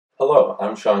Hello,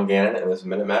 I'm Sean Gannon and this is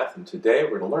minutemath, and today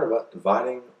we're going to learn about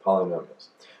dividing polynomials.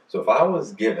 So if I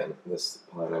was given this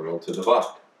polynomial to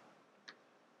divide,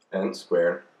 n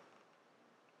squared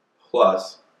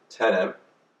plus 10n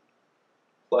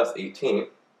plus 18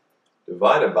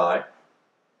 divided by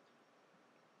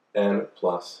n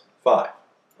plus 5.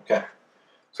 Okay,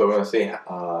 so we're going to see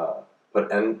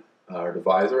put our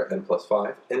divisor n plus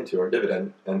 5 into our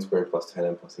dividend n squared plus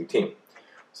 10n plus 18.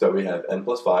 So we have n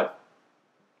plus 5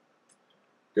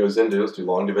 goes into, let's do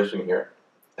long division here,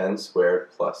 n squared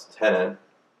plus 10n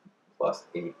plus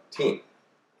 18.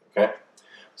 Okay,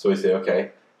 so we say,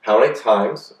 okay, how many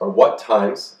times, or what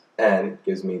times n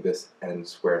gives me this n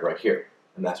squared right here?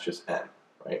 And that's just n,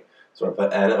 right? So I'm going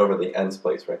to put n over the n's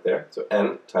place right there. So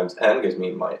n times n gives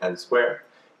me my n squared,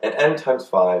 and n times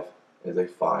 5 is a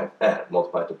 5n,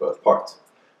 multiplied to both parts.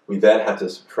 We then have to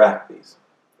subtract these,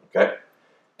 okay?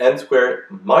 N squared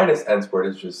minus n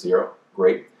squared is just 0,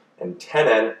 great. And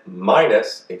 10n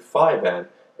minus a 5n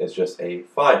is just a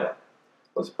 5n.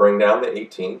 Let's bring down the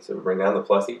 18, so we bring down the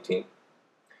plus 18,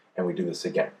 and we do this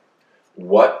again.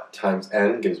 What times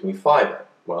n gives me 5n?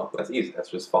 Well, that's easy, that's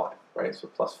just 5, right? So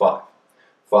plus 5.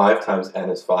 5 times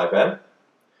n is 5n,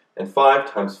 and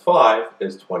 5 times 5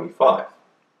 is 25.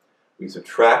 We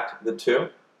subtract the 2,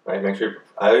 right? Make sure,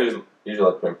 I usually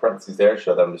like to put in parentheses there,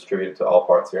 show them distributed to all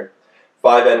parts here.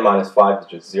 5n minus 5 is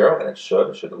just 0, and it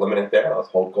should eliminate there. That's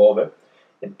the whole goal of it.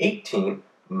 And 18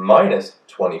 minus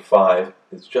 25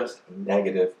 is just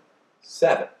negative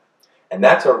 7. And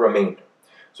that's our remainder.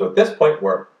 So at this point,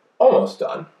 we're almost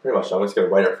done. Pretty much done. We're just going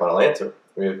to write our final answer.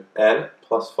 We have n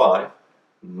plus 5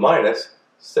 minus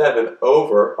 7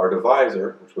 over our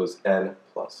divisor, which was n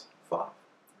plus 5.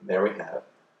 And there we have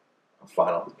our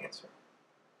final answer.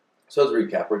 So as a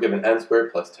recap, we're given n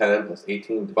squared plus 10n plus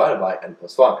 18 divided by n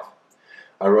plus 5.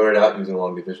 I wrote it out using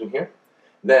long division here.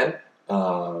 Then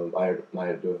I had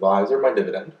my divisor, my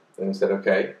dividend, and I said,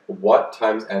 okay, what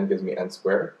times n gives me n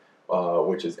squared,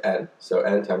 which is n. So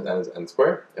n times n is n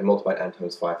squared, and multiply n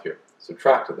times 5 here.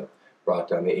 Subtracted them, brought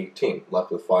down the 18, left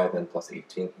with 5n plus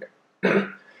 18 here.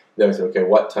 Then I said, okay,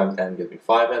 what times n gives me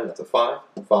 5n? That's a 5.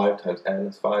 5 times n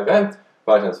is 5n.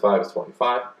 5 times 5 is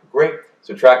 25. Great.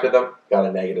 Subtracted them, got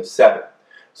a negative 7.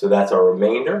 So that's our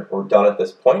remainder. We're done at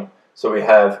this point. So we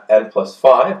have n plus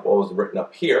 5, what was written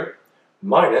up here,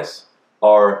 minus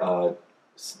our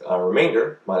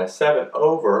remainder, minus 7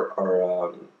 over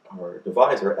our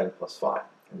divisor, n plus 5.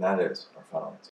 And that is our final answer.